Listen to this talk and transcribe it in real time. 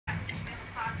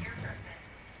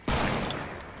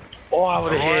Oh, I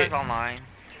would have hit. Is online.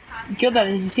 You killed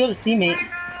that. You killed a teammate.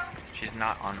 She's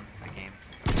not on the game.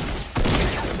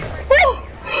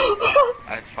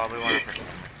 That's probably one of her.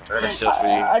 I got a shield for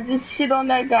you. I just shit on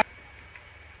that guy.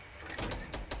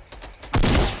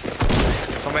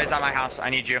 Somebody's at my house. I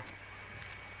need you.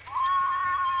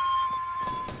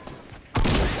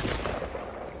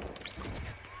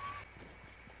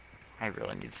 I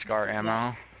really need SCAR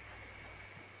ammo.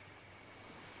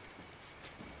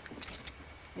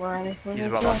 Where are they? He's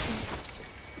above us.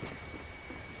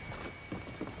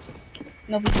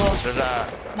 No people. There's a...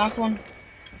 Knocked one.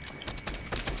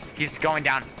 He's going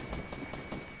down.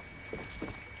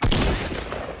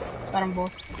 Got them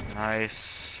both.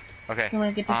 Nice. Okay. Come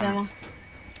here, get this ammo.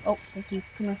 Oh, thank you.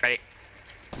 Come here. Ready.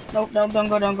 Nope, no,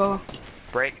 don't go.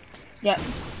 Break. Yeah.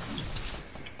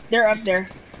 They're up there.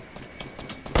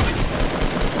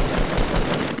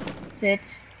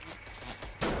 Sit.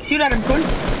 Shoot at him, Kun.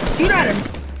 Shoot at him.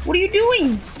 What are you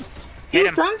doing? Hit Do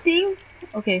him. something.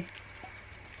 Okay.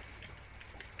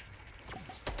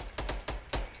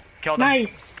 Killed him.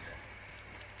 Nice.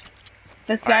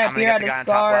 This Alright, guy I'm up gonna here get at the a guy on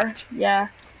top scar. left. Yeah.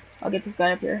 I'll get this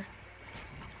guy up here.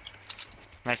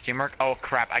 Nice teamwork. Oh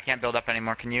crap, I can't build up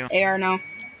anymore. Can you? AR now.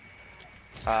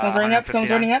 Someone's running up. Someone's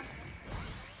running up.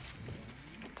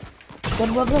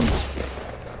 Good.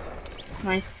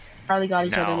 Nice. Probably got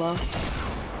each other low.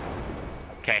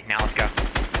 Okay, now let's go.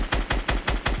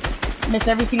 Missed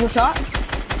every single shot.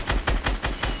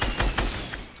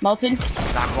 Melted.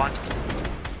 Knock one.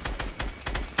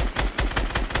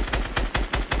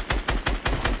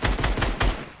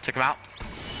 Took him out.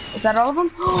 Is that all of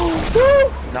them?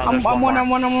 No, I'm there's one more.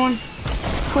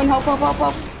 Quinn, help.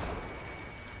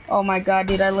 Oh my god,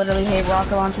 dude, I literally hate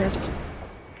rocket launchers.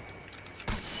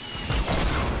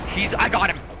 I got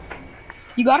him.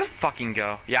 You got him? Fucking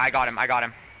go. Yeah, I got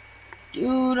him.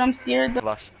 Dude, I'm scared. Of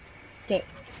us. Okay.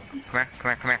 Come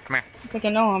here. It's like I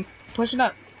know, I'm pushing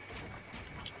up.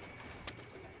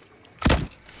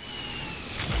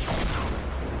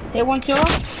 Hit one kill.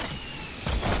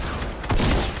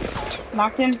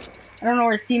 Knocked him. I don't know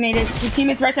where his teammate is. His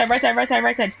teammate's right side.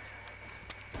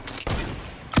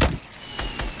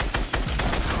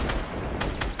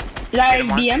 Did I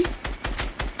BM?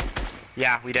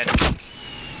 Yeah, we did.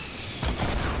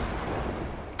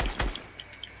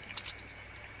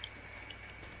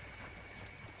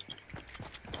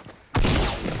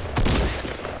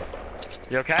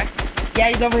 You okay? Yeah,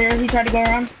 he's over here. He tried to go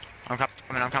around. I'm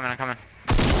coming.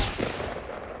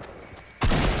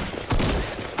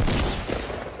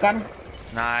 Got him.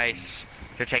 Nice.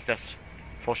 Here, take this.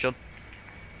 Full shield.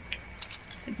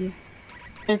 Thank you.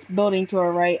 There's building to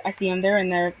our right. I see him. They're in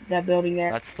there. That building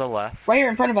there. That's the left. Right here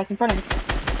in front of us.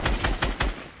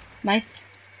 Nice.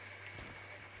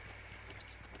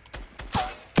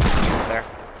 There.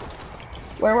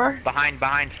 Where? Behind.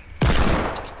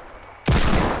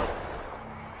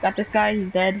 Got this guy.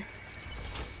 He's dead.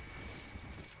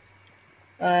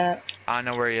 I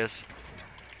know where he is.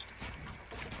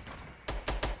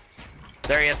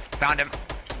 There he is. Found him.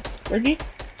 Where's he?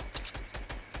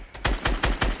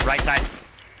 Right side.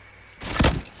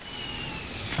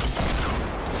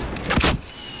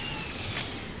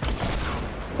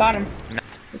 Got him. No.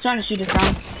 They're trying to shoot us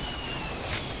down.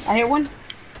 I hit one.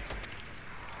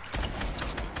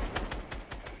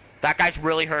 That guy's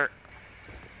really hurt.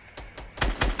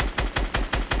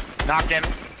 Knocked him.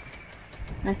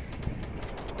 Nice.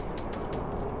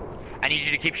 I need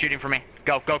you to keep shooting for me.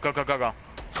 Go.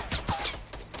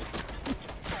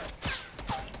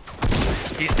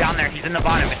 He's down there. He's in the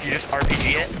bottom. If you just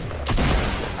RPG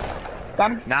it.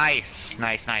 Got him. Nice.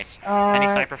 Any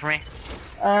sniper for me?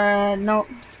 No.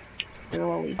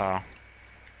 Really. Oh.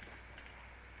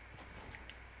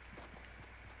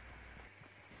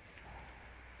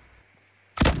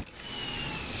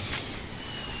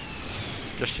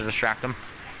 Just to distract them.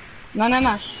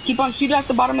 No. Keep on shooting at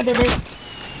the bottom of their base.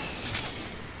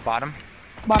 Bottom?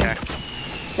 Bottom. Okay.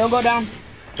 They'll go down.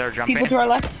 They're jumping. People to our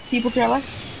left.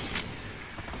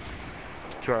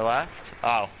 To our left?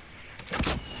 Oh.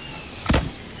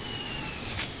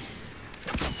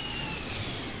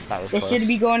 That was They close. should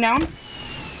be going down.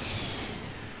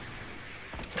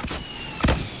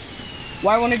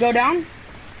 Why want to go down?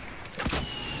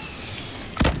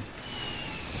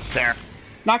 There.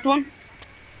 Knocked one.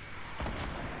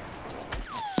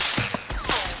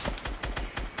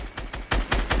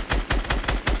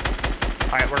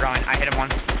 Alright, we're going. I hit him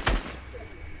once.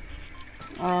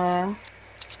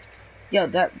 Yo,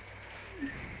 that...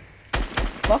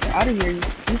 Fuck out of here.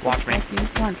 Watch me.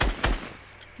 Come on.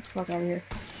 Fuck out of here.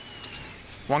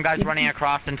 One guy's running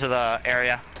across into the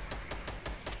area.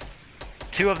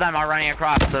 Two of them are running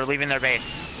across. They're leaving their base.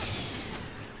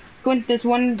 Quint, this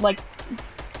one, like...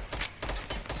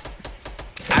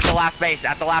 At the last base,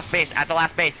 at the last base, at the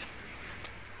last base.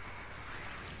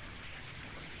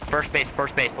 First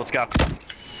base, let's go.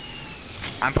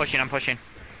 I'm pushing.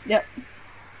 Yep.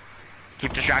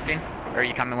 Keep distracting, or are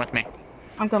you coming with me?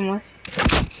 I'm coming with.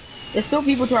 There's still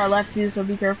people to our left too, so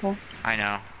be careful. I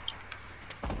know.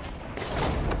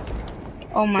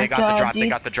 Oh my god, They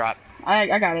got the drop. I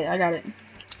got it.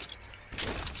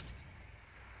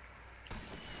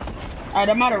 Alright,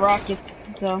 I'm out of rockets,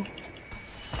 so...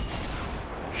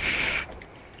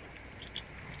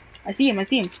 I see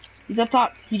him. He's up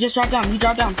top. He just dropped down.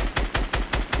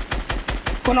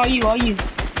 Quinn, all you.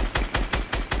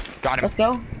 Got him. Let's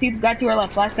go. People got to our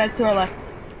left. Last guy's to our left.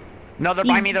 No, they're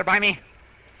by me.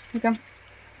 Okay.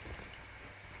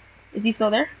 Is he still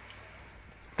there?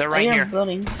 They're right here.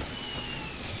 Building.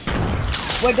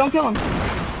 Wait, don't kill him.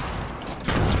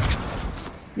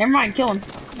 Never mind, kill him.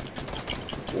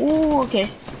 Ooh, okay.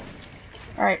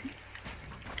 Alright.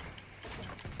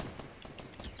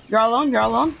 You're all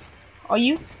alone? Are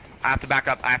you? I have to back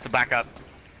up. I have to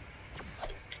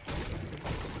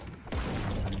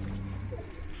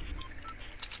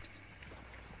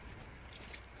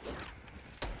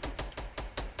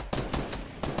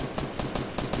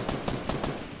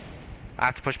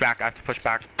push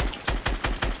back.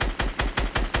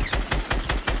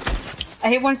 I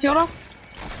hit one shield off.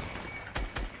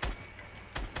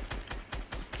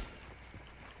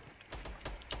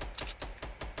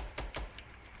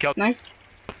 Killed. Nice.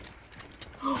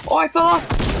 Oh, I fell off.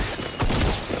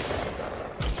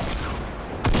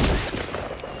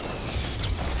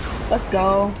 Let's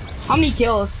go. How many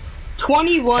kills?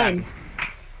 21.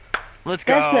 Let's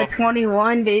go. That's a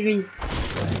 21, baby.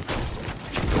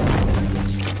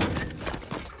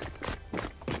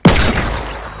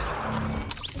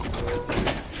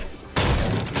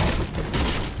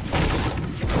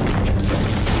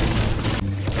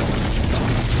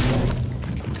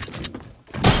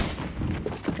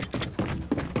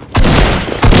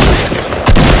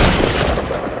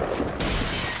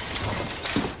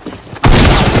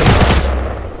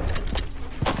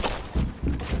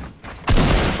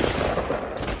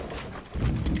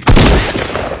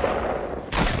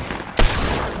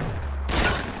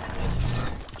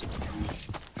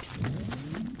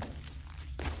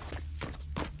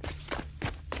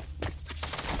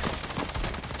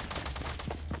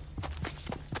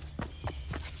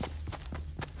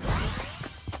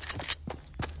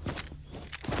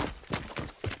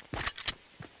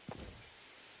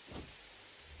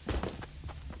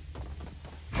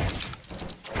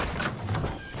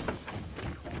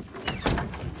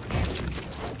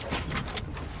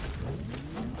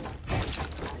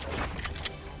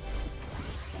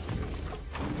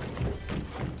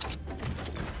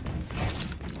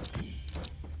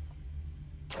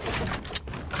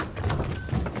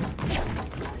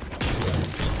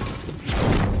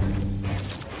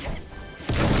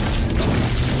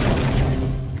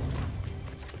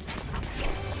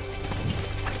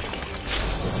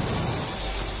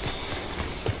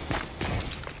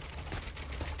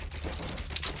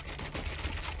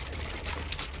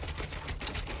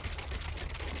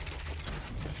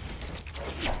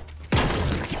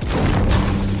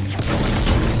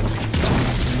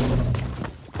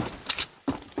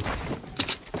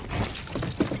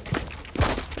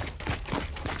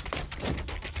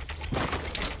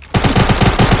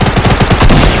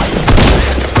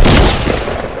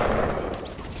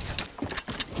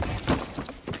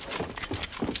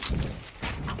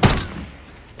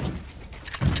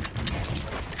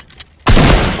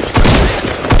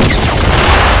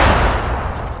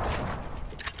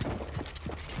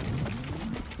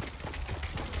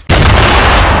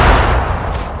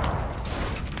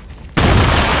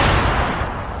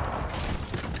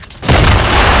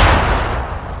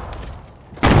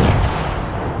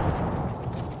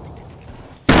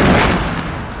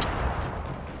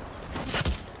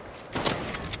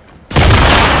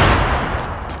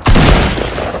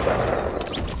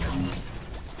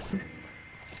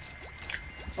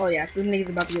 Oh yeah, this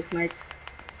nigga's about to get sniped.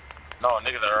 No,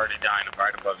 niggas are already dying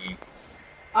right above me.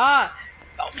 Ah!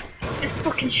 Oh, this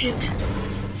fucking shit.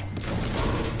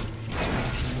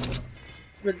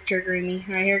 With triggering me.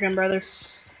 Alright, here come brother.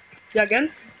 You got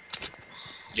guns?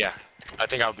 Yeah, I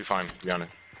think I'll be fine, to be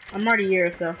honest. I'm already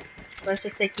here, so let's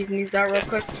just take these noobs out real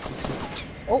quick.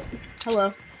 Oh,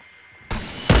 hello.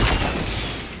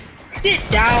 Sit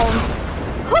down!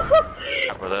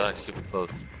 Yeah, bro, they're like super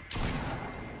close.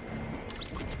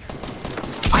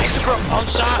 I hit for a pump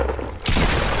shot!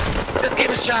 Just give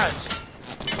a shot!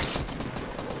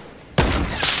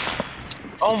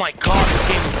 Oh my god, this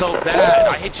game is so bad.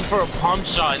 I hit you for a pump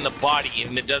shot in the body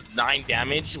and it does 9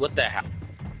 damage. What the hell?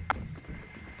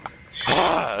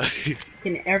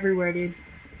 Fucking everywhere, dude.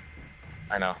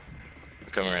 I know.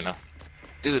 I'm coming right now.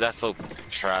 Dude, that's so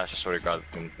trash. I swear to God, this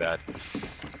game's bad.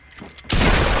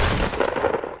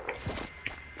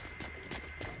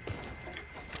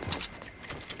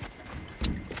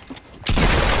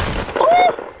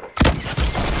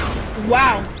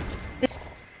 Wow.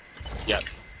 Yep.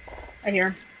 I hear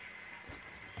him.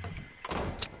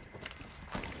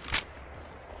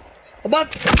 Above.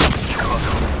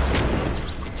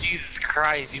 Jesus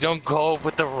Christ, you don't go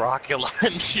with the rocket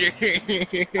launcher.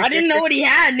 I didn't know what he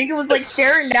had. Nigga was like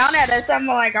staring down at us. I'm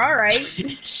like,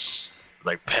 alright.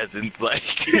 Like peasants,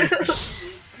 like.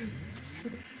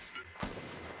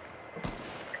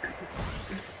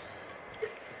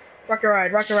 Rocket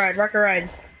ride, rocket ride, rocket ride.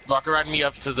 Rocket ride me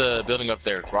up to the building up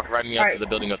there. Rocket ride me up to the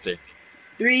building up there.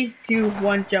 3, 2,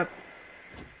 1, jump.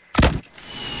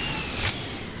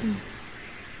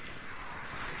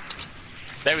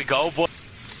 There we go, boy.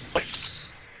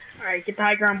 Alright, get the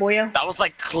high ground, boyo. That was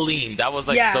like clean. That was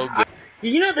like so good.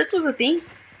 Did you know this was a thing?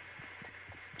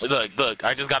 Look,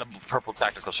 I just got a purple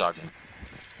tactical shotgun.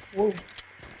 Whoa.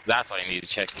 That's why I need to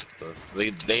check those. Cause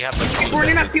they have like Keep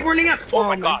running up, keep running up. Oh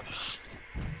my god.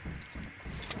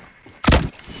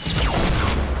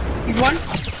 He's one.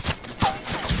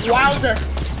 Wowza.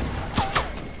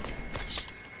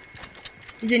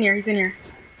 He's in here, he's in here.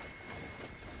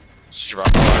 Drop.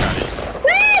 Oh, I got it.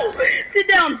 Woo! Sit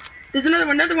down. There's another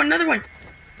one, another one, another one.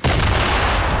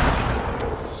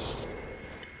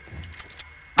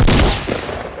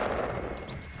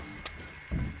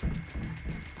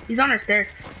 He's on our stairs.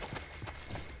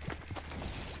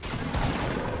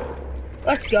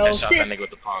 Let's go. I shot that nigga with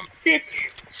the palm.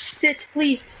 Sit,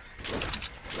 please.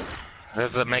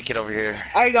 There's a make it over here.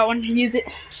 I already got one. Use it.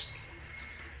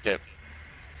 Yep.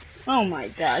 Oh my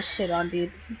gosh, shit on,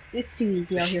 dude. It's too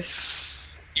easy out here.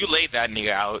 You laid that nigga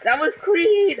out. That was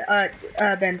clean.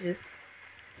 Benches.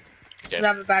 Yep. I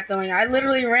have a bad feeling. I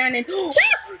literally ran in. There's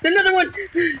another one.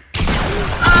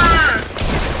 Ah!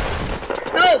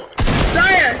 No,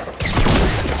 Saya.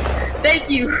 Thank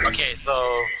you. Okay,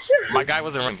 so my guy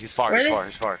wasn't running. He's far. He's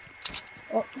far.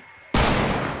 Oh.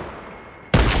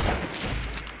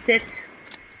 Sit.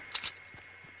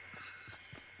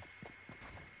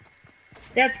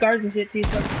 They had scars and shit too,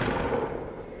 so.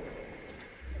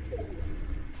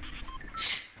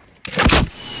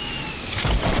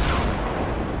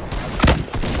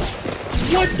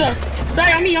 What the?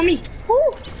 Die on me,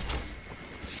 Woo!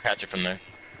 Catch it from there.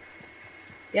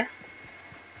 Yeah.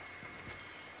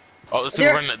 Oh, this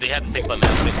people running. They had the same plan.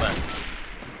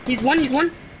 He's one. Lose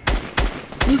one.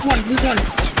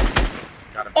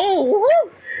 Got him. Oh,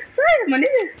 woo! Sorry, my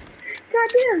nigga.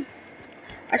 Goddamn.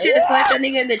 I should have slapped that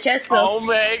nigga in the chest though. Oh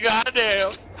my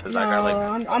goddamn. No,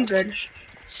 I'm good.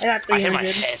 I got 300. I hit my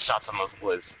headshots on those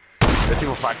boys. There's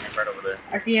people fighting right over there.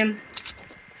 I see him.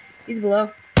 He's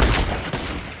below.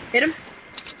 Hit him.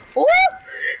 Woo!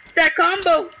 That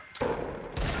combo.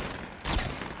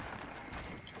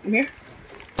 I'm here.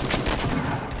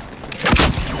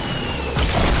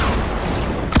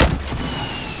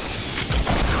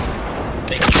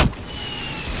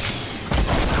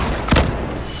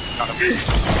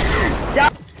 Yeah.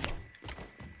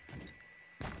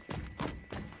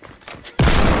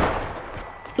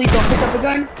 Please don't pick up a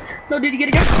gun. No, did you get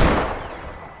a gun?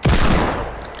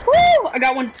 Woo! I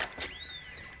got one.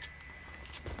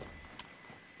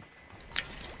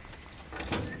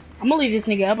 I'm gonna leave this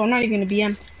nigga up. I'm not even gonna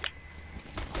BM.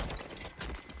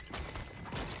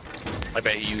 I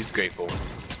bet he's grateful.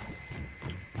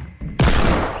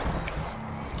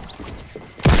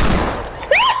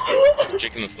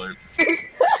 Chicken the slurp.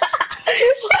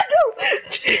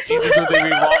 Jesus with a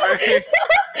revolver.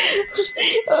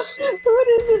 What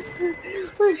is this?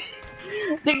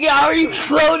 Nigga, how are you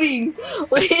floating?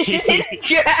 What is this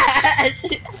trash?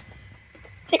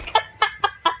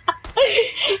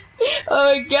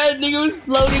 Oh my god, nigga was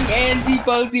floating and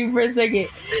T-posing for a second.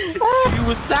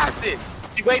 You assassin!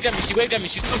 She waved at me,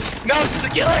 she's still. No, she's a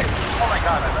killer! Oh my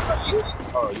god, I thought you.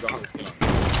 Oh, you don't have a skin on.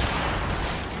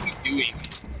 What are you doing?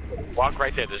 Walk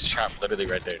right there, there's a trap literally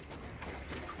right there.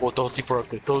 Oh, don't C4 up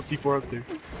there,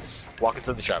 Walk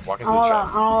into the trap,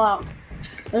 All out.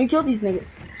 Let me kill these niggas.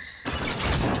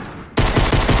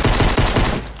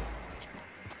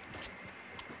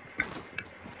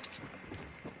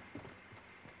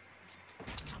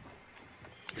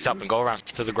 Stop and go around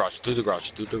to the garage, through the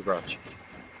garage.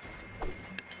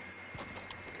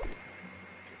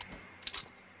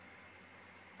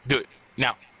 Do it,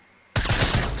 now.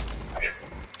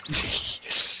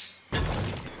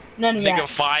 None of Nigga, that.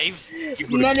 5?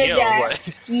 You None of kill, that. what?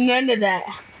 None of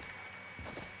that.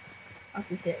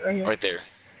 Okay, shit, right here. Right there.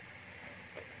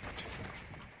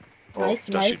 Oh, Nice,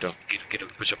 don't nice. shoot, don't. Get him.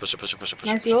 Push up, push up, push up, push up, push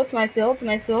up. Nice ult, nice ult,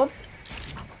 nice ult.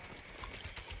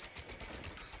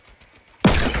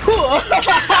 Cool.